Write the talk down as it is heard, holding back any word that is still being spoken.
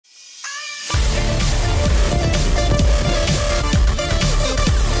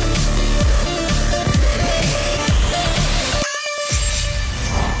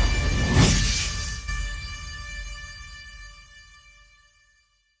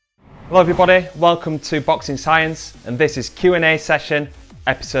Hello everybody, welcome to Boxing Science, and this is Q&A session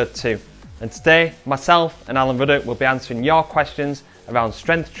episode 2. And today myself and Alan Ruddock will be answering your questions around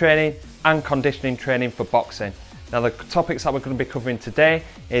strength training and conditioning training for boxing. Now the topics that we're going to be covering today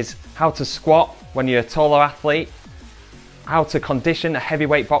is how to squat when you're a taller athlete, how to condition a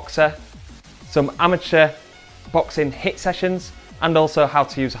heavyweight boxer, some amateur boxing HIIT sessions, and also how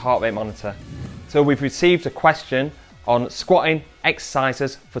to use a heart rate monitor. So we've received a question on squatting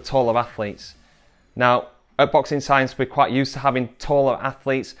exercises for taller athletes. Now at Boxing Science we're quite used to having taller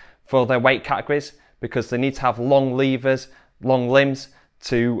athletes for their weight categories because they need to have long levers, long limbs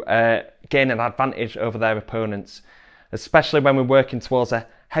to gain an advantage over their opponents. Especially when we're working towards a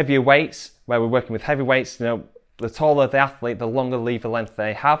heavier weights, where we're working with heavy weights, you know, the taller the athlete, the longer lever length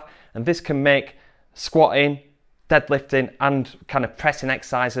they have, and this can make squatting, deadlifting and kind of pressing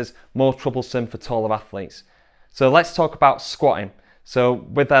exercises more troublesome for taller athletes. So let's talk about squatting. So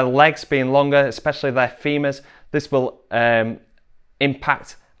with their legs being longer, especially their femurs, this will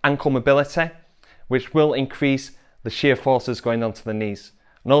impact ankle mobility, which will increase the shear forces going onto the knees.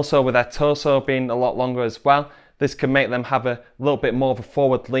 And also with their torso being a lot longer as well, this can make them have a little bit more of a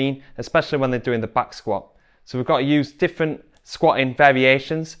forward lean, especially when they're doing the back squat. So we've got to use different squatting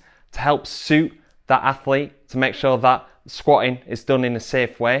variations to help suit that athlete, to make sure that squatting is done in a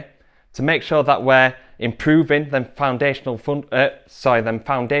safe way, to make sure that we're improving them foundational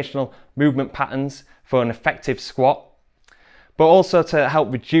movement patterns for an effective squat, but also to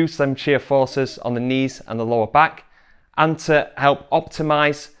help reduce them shear forces on the knees and the lower back, and to help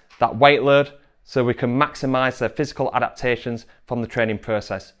optimize that weight load so we can maximize their physical adaptations from the training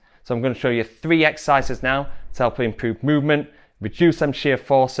process. So I'm going to show you 3 exercises now to help improve movement, reduce them shear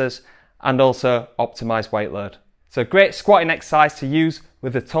forces, and also optimize weight load. So a great squatting exercise to use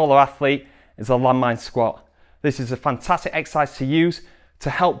with a taller athlete is a landmine squat. This is a fantastic exercise to use to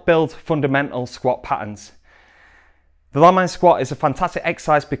help build fundamental squat patterns. The landmine squat is a fantastic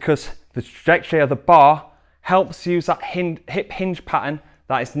exercise because the trajectory of the bar helps use that hip hinge pattern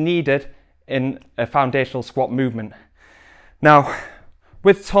that is needed in a foundational squat movement. Now,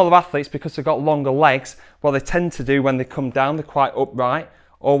 with taller athletes, because they've got longer legs, what they tend to do when they come down, they're quite upright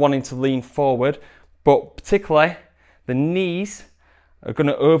or wanting to lean forward, but particularly the knees are going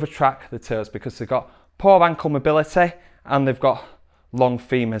to overtrack the toes because they've got poor ankle mobility and they've got long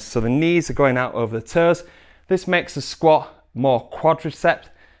femurs. So the knees are going out over the toes. This makes the squat more quadricep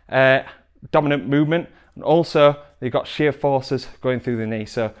dominant movement, and also they've got shear forces going through the knee.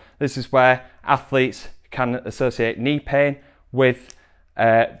 So this is where athletes can associate knee pain with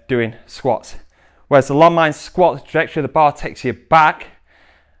doing squats. Whereas the landmine squat, the trajectory of the bar takes you back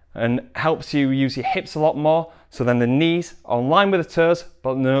and helps you use your hips a lot more. So then the knees are in line with the toes,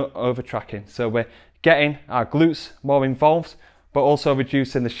 but no overtracking. So we're getting our glutes more involved, but also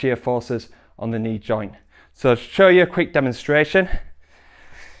reducing the shear forces on the knee joint. So to show you a quick demonstration,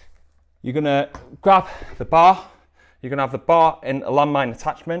 you're gonna grab the bar. You're gonna have the bar in a landmine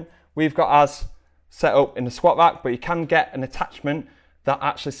attachment. We've got ours set up in the squat rack, but you can get an attachment that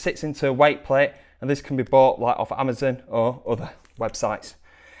actually sits into a weight plate, and this can be bought like off Amazon or other websites.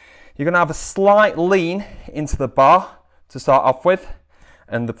 You're going to have a slight lean into the bar to start off with,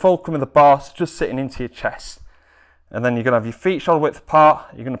 and the fulcrum of the bar is just sitting into your chest. And then you're going to have your feet shoulder width apart.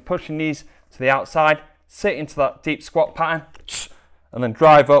 You're going to push your knees to the outside, sit into that deep squat pattern, and then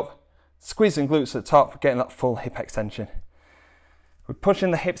drive up, squeezing glutes at the top, getting that full hip extension. We're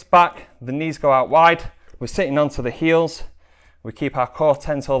pushing the hips back, the knees go out wide, we're sitting onto the heels, we keep our core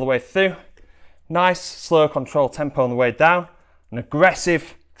tense all the way through. Nice, slow, controlled tempo on the way down, and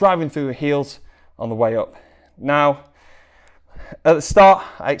aggressive driving through the heels on the way up. Now, at the start,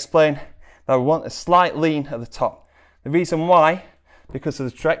 I explained that we want a slight lean at the top. The reason why, because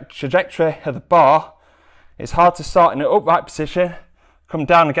of the trajectory of the bar, it's hard to start in an upright position, come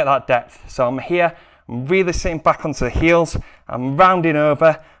down and get that depth. So I'm here, I'm really sitting back onto the heels, I'm rounding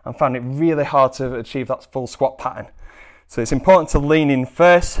over, and find it really hard to achieve that full squat pattern. So it's important to lean in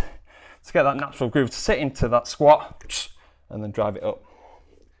first, to get that natural groove, to sit into that squat, and then drive it up.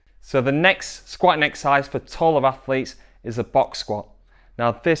 So the next squatting exercise for taller athletes is a box squat.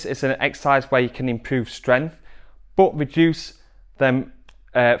 Now this is an exercise where you can improve strength, but reduce them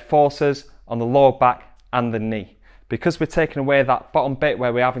forces on the lower back and the knee. Because we're taking away that bottom bit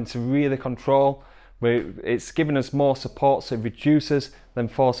where we're having to really control, it's giving us more support, so it reduces them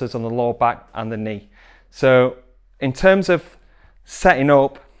forces on the lower back and the knee. So in terms of setting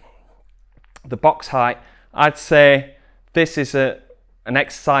up the box height, I'd say this is an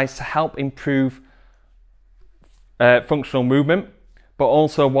exercise to help improve functional movement, but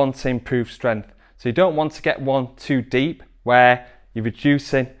also want to improve strength. So you don't want to get one too deep where you're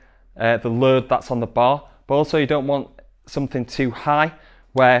reducing the load that's on the bar, but also you don't want something too high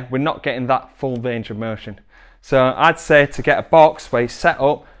where we're not getting that full range of motion. So I'd say to get a box where you set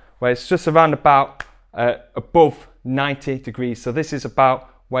up, where it's just around about above 90 degrees. So this is about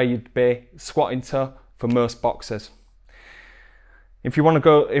where you'd be squatting to for most boxers. If you want to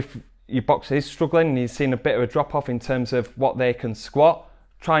go, if your boxer is struggling and you've seen a bit of a drop off in terms of what they can squat,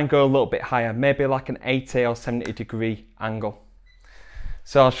 try and go a little bit higher, maybe like an 80 or 70 degree angle.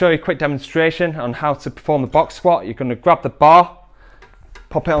 So I'll show you a quick demonstration on how to perform the box squat. You're going to grab the bar,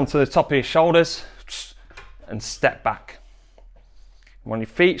 pop it onto the top of your shoulders and step back. You want your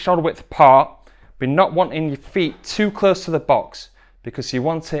feet shoulder width apart, but not wanting your feet too close to the box, because you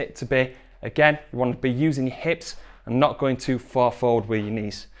want it to be, again, you want to be using your hips and not going too far forward with your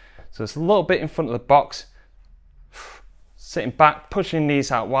knees. So it's a little bit in front of the box, sitting back, pushing your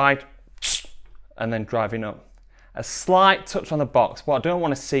knees out wide, and then driving up. A slight touch on the box. What I don't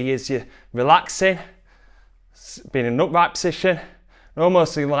want to see is you relaxing, being in an upright position, and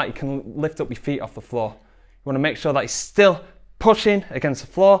almost like you can lift up your feet off the floor. You want to make sure that you're still pushing against the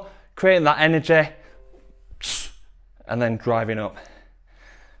floor, creating that energy, and then driving up.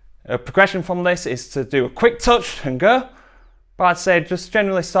 A progression from this is to do a quick touch and go, but I'd say just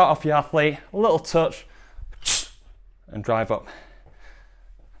generally start off your athlete, a little touch, and drive up.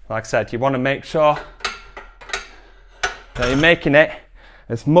 Like I said, you want to make sure that you're making it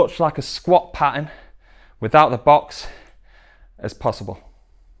as much like a squat pattern without the box as possible.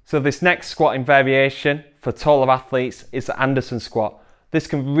 So this next squatting variation for taller athletes is the Anderson squat. This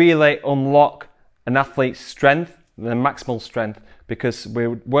can really unlock an athlete's strength, their maximal strength, because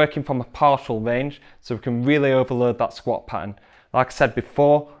we're working from a partial range, so we can really overload that squat pattern. Like I said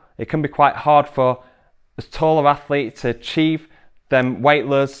before, it can be quite hard for a taller athlete to achieve them weight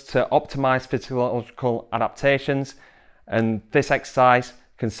loads to optimize physiological adaptations, and this exercise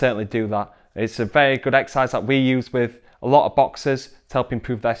can certainly do that. It's a very good exercise that we use with a lot of boxers to help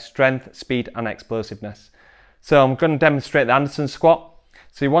improve their strength, speed and explosiveness. So I'm going to demonstrate the Anderson squat.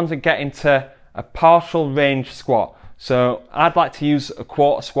 So you want to get into a partial range squat. So I'd like to use a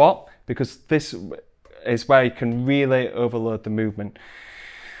quarter squat because this is where you can really overload the movement.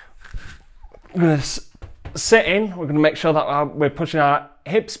 We're going to sit in, we're going to make sure that we're pushing our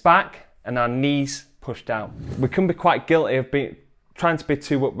hips back and our knees pushed down. We can be quite guilty of trying to be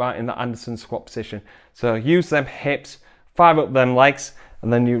too upright in that Anderson squat position. So use them hips, fire up them legs,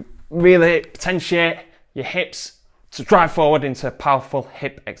 and then you really potentiate your hips to drive forward into a powerful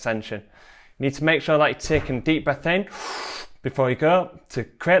hip extension. You need to make sure that you're taking a deep breath in before you go to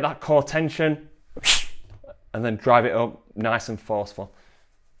create that core tension, and then drive it up nice and forceful.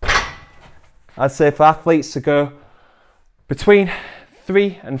 I'd say for athletes to go between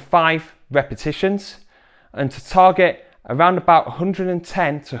 3 and 5 repetitions and to target around about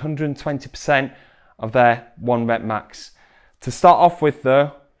 110 to 120% of their 1 rep max. To start off with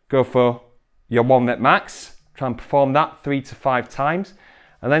though, go for your 1 rep max, try and perform that 3 to 5 times,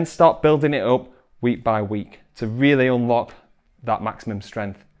 and then start building it up week by week to really unlock that maximum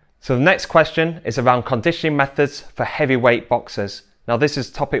strength. So the next question is around conditioning methods for heavyweight boxers. Now this is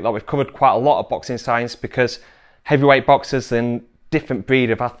a topic that we've covered quite a lot of boxing science because heavyweight boxers are a different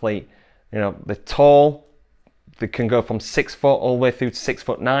breed of athlete. You know, they're tall, they can go from 6 foot all the way through to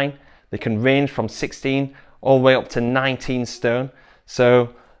 6'9". They can range from 16 all the way up to 19 stone.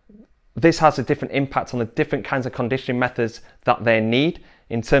 So this has a different impact on the different kinds of conditioning methods that they need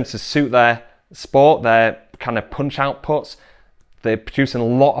in terms to suit their sport, their kind of punch outputs. They're producing a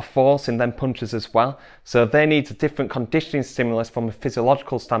lot of force in them punches as well. So they need a different conditioning stimulus from a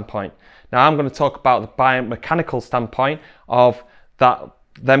physiological standpoint. Now I'm going to talk about the biomechanical standpoint of that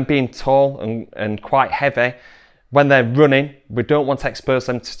them being tall and quite heavy. When they're running, we don't want to expose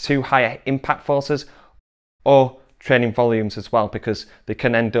them to too high impact forces or training volumes as well, because they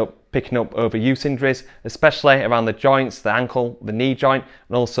can end up picking up overuse injuries, especially around the joints, the ankle, the knee joint,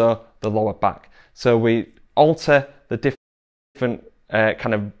 and also the lower back. So we alter the different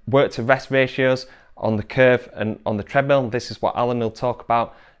kind of work to rest ratios on the curve and on the treadmill. This is what Alan will talk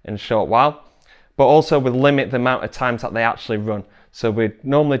about in a short while. But also we limit the amount of times that they actually run. So we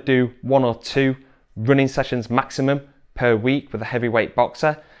normally do 1 or 2 running sessions maximum per week with a heavyweight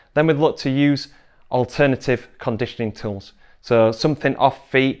boxer. Then we'd look to use alternative conditioning tools. So something off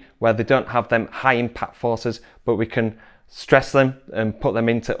feet where they don't have them high impact forces, but we can stress them and put them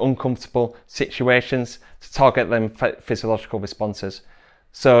into uncomfortable situations to target them physiological responses.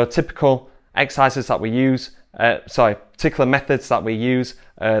 So typical exercises that we use, particular methods that we use,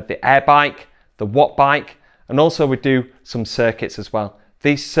 the air bike, the watt bike, and also we do some circuits as well.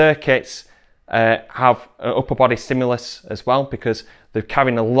 These circuits have an upper body stimulus as well, because they're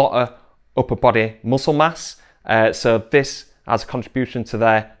carrying a lot of upper body muscle mass. So this has a contribution to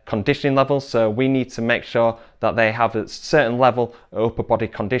their conditioning levels. So we need to make sure that they have a certain level of upper body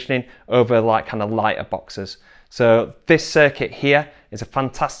conditioning over like kind of lighter boxers. So this circuit here is a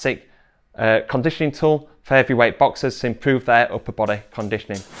fantastic conditioning tool for heavyweight boxers to improve their upper body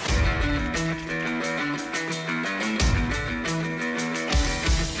conditioning.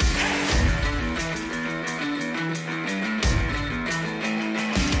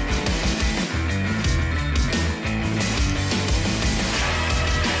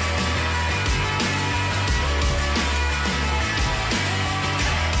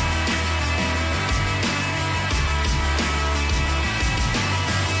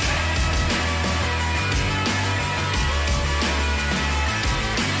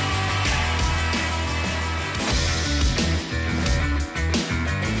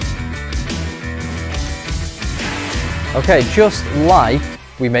 Okay, just like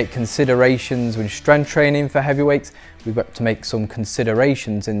we make considerations with strength training for heavyweights, we've got to make some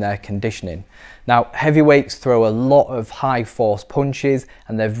considerations in their conditioning. Now, heavyweights throw a lot of high force punches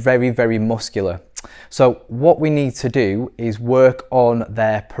and they're very, very muscular. So what we need to do is work on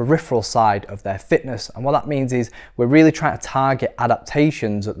their peripheral side of their fitness. And what that means is we're really trying to target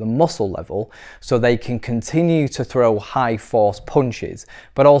adaptations at the muscle level so they can continue to throw high force punches,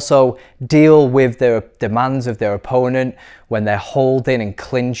 but also deal with the demands of their opponent when they're holding and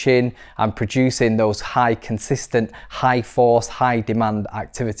clinching and producing those high consistent, high force, high demand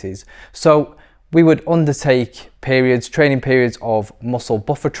activities. So we would undertake training periods of muscle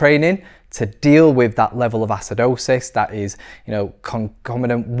buffer training to deal with that level of acidosis that is,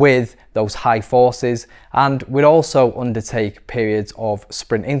 concomitant with those high forces. And we'd also undertake periods of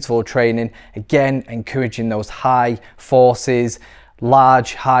sprint interval training, again, encouraging those high forces,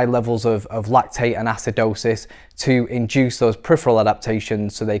 high levels of lactate and acidosis to induce those peripheral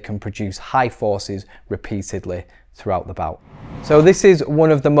adaptations so they can produce high forces repeatedly throughout the bout. So this is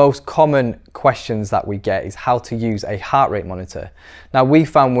one of the most common questions that we get, is how to use a heart rate monitor. Now, we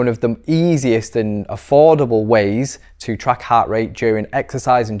found one of the easiest and affordable ways to track heart rate during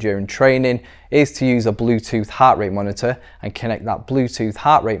exercise and during training is to use a Bluetooth heart rate monitor and connect that Bluetooth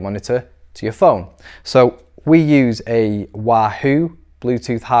heart rate monitor to your phone. So we use a Wahoo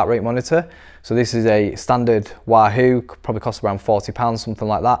Bluetooth heart rate monitor. So this is a standard Wahoo, probably costs around £40, something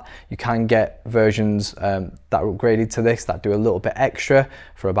like that. You can get versions that are upgraded to this that do a little bit extra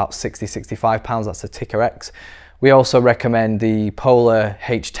for about £60, £65. That's a Ticker X. We also recommend the Polar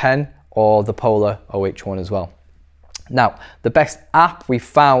H10 or the Polar OH1 as well. Now, the best app we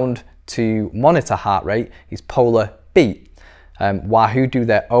found to monitor heart rate is Polar Beat. Wahoo do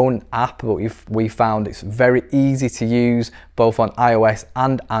their own app, but we found it's very easy to use both on iOS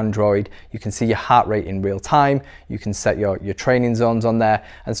and Android. You can see your heart rate in real time. You can set your training zones on there.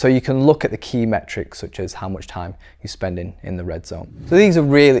 And so you can look at the key metrics such as how much time you're spending in the red zone. So these are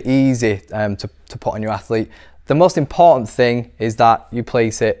really easy to put on your athlete. The most important thing is that you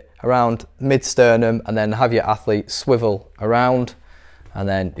place it around mid-sternum and then have your athlete swivel around. And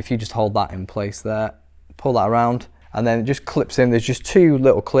then if you just hold that in place there, pull that around, and then it just clips in. There's just two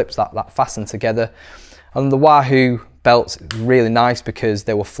little clips that fasten together. And the Wahoo belts really nice because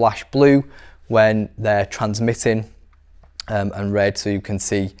they were flash blue when they're transmitting and red, so you can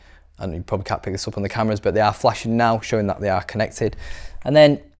see, and you probably can't pick this up on the cameras, but they are flashing now, showing that they are connected. And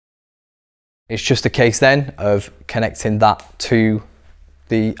then it's just a case then of connecting that to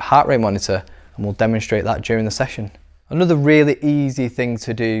the heart rate monitor, and we'll demonstrate that during the session. Another really easy thing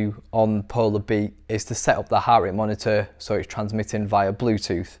to do on Polar Beat is to set up the heart rate monitor so it's transmitting via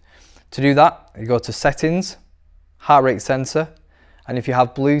Bluetooth. To do that, you go to Settings, Heart Rate Sensor, and if you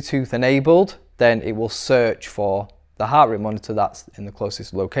have Bluetooth enabled, then it will search for the heart rate monitor that's in the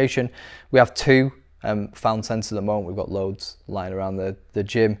closest location. We have two found sensors at the moment. We've got loads lying around the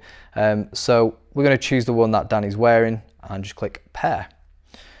gym. So we're going to choose the one that Danny's wearing and just click Pair.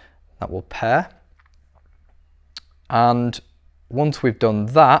 That will pair. And once we've done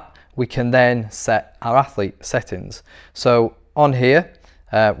that, we can then set our athlete settings. So on here,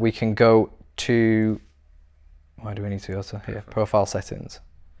 we can go to, where do we need to go to? Here, profile settings.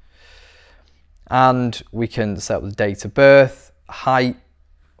 And we can set up the date of birth, height,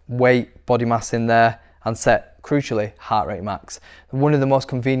 weight, body mass in there, and set, crucially, heart rate max. One of the most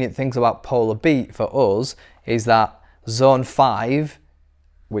convenient things about Polar Beat for us is that zone 5,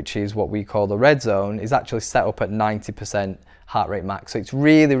 which is what we call the red zone, is actually set up at 90% heart rate max. So it's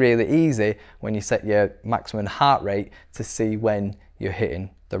really, really easy when you set your maximum heart rate to see when you're hitting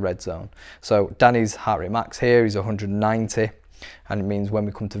the red zone. So Danny's heart rate max here is 190. And it means when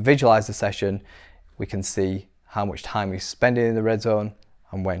we come to visualize the session, we can see how much time he's spending in the red zone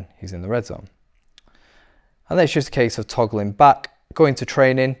and when he's in the red zone. And then it's just a case of toggling back, going to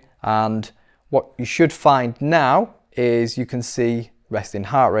training, and what you should find now is you can see resting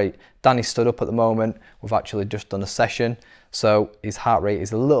heart rate. Danny stood up at the moment. We've actually just done a session, so his heart rate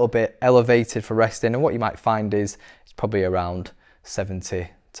is a little bit elevated for resting, and what you might find is it's probably around 70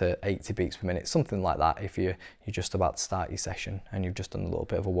 to 80 beats per minute, something like that if you're just about to start your session and you've just done a little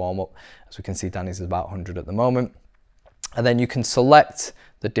bit of a warm-up. As we can see, Danny's is about 100 at the moment. And then you can select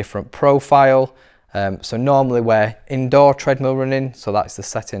the different profile. So normally we're indoor treadmill running, so that's the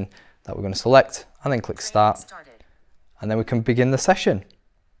setting that we're going to select, and then click start, and then we can begin the session.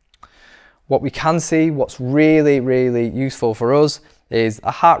 What we can see, what's really, really useful for us is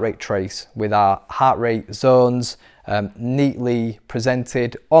a heart rate trace with our heart rate zones neatly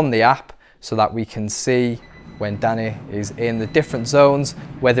presented on the app, so that we can see when Danny is in the different zones,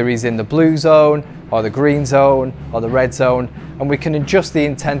 whether he's in the blue zone or the green zone or the red zone, and we can adjust the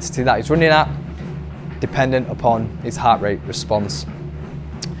intensity that he's running at dependent upon his heart rate response.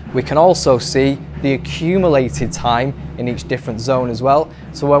 We can also see the accumulated time in each different zone as well.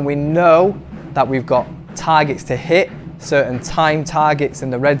 So when we know that we've got targets to hit, certain time targets in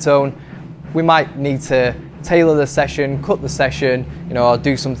the red zone, we might need to tailor the session, cut the session, or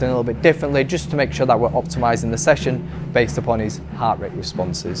do something a little bit differently just to make sure that we're optimizing the session based upon his heart rate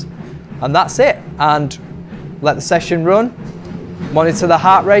responses. And that's it. And let the session run, monitor the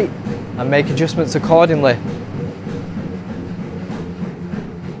heart rate, and make adjustments accordingly.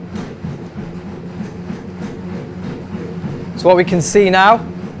 So what we can see now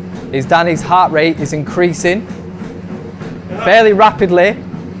is Danny's heart rate is increasing fairly rapidly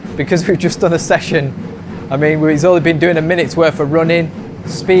because we've just done a session. I mean, he's only been doing a minute's worth of running.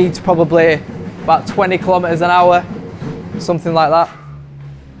 Speed's probably about 20 kilometers an hour, something like that.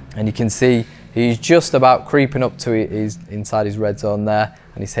 And you can see he's just about creeping up to inside his red zone there,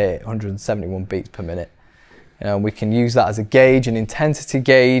 and he's hit 171 beats per minute. We can use that as a gauge, an intensity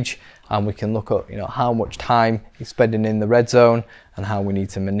gauge, and we can look at how much time he's spending in the red zone and how we need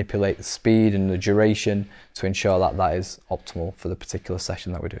to manipulate the speed and the duration to ensure that that is optimal for the particular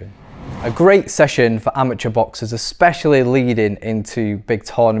session that we're doing. A great session for amateur boxers, especially leading into big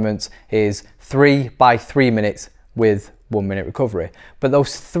tournaments, is 3 by 3 minutes with 1 minute recovery. But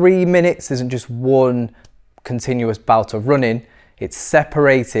those 3 minutes isn't just one continuous bout of running, it's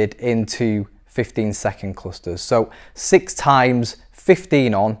separated into 15-second clusters. So 6 times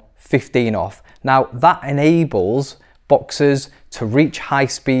 15 on, 15 off. Now that enables boxers to reach high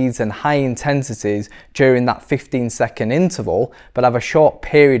speeds and high intensities during that 15-second interval, but have a short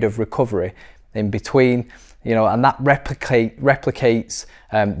period of recovery in between, and that replicates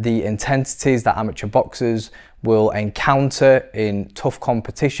the intensities that amateur boxers will encounter in tough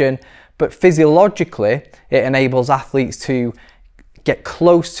competition. But physiologically, it enables athletes to get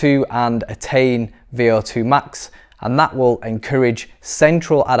close to and attain VO2 max, and that will encourage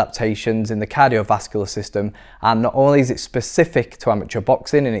central adaptations in the cardiovascular system. And not only is it specific to amateur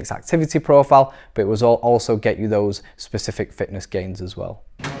boxing in its activity profile, but it will also get you those specific fitness gains as well.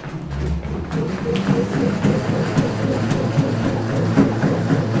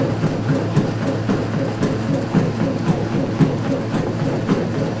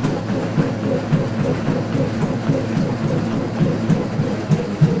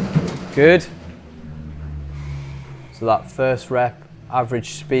 Good. So that first rep,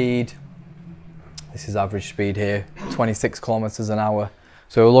 average speed, this is average speed here, 26 kilometers an hour.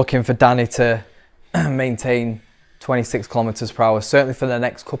 So we're looking for Danny to maintain 26 kilometers per hour, certainly for the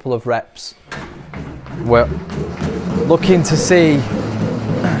next couple of reps. We're looking to see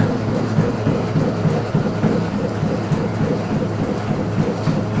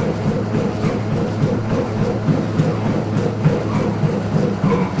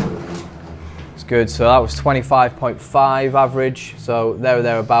good. So that was 25.5 average, so there or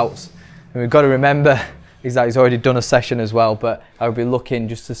thereabouts. And we've got to remember is that he's already done a session as well, but I would be looking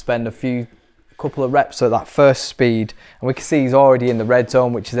just to spend a couple of reps at that first speed, and we can see he's already in the red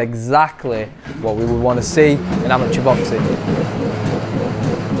zone, which is exactly what we would want to see in amateur boxing.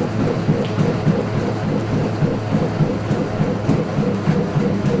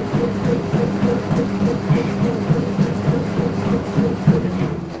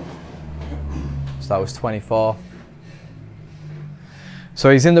 That was 24.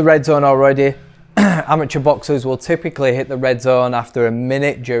 So he's in the red zone already. Amateur boxers will typically hit the red zone after a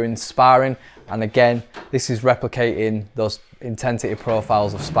minute during sparring, and again this is replicating those intensity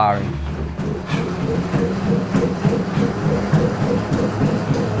profiles of sparring.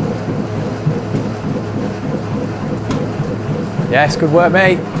 Yes, good work,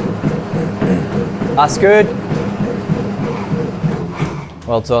 mate. That's good.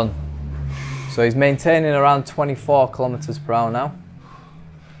 Well done. So he's maintaining around 24 kilometers per hour now.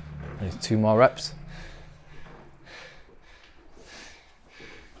 There's 2 more reps.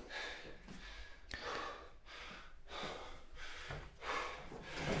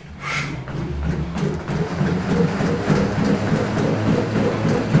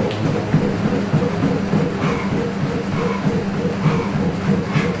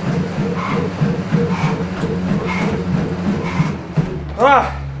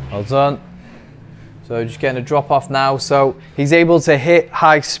 Well done. So just getting a drop off now. So he's able to hit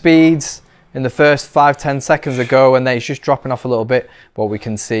high speeds in the first 5-10 seconds ago, and then he's just dropping off a little bit. What we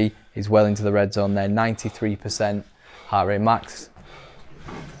can see is well into the red zone there, 93% heart rate max.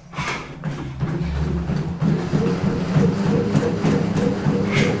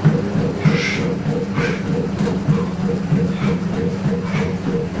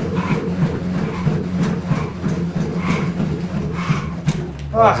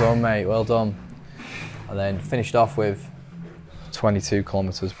 Well done, mate, well done. And then finished off with 22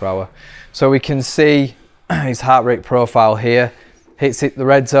 kilometers per hour. So we can see his heart rate profile here. Hits it the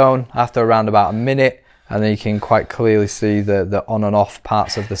red zone after around about a minute, and then you can quite clearly see the on and off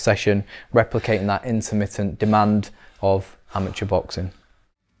parts of the session, replicating that intermittent demand of amateur boxing.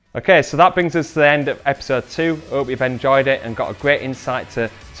 Okay, so that brings us to the end of episode 2. I hope you've enjoyed it and got a great insight to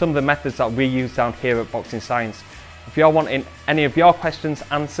some of the methods that we use down here at Boxing Science. If you're wanting any of your questions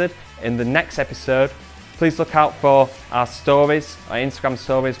answered in the next episode, please look out for our stories, our Instagram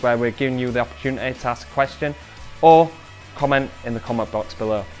stories, where we're giving you the opportunity to ask a question, or comment in the comment box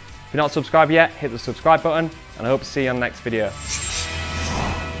below. If you're not subscribed yet, hit the subscribe button, and I hope to see you on the next video.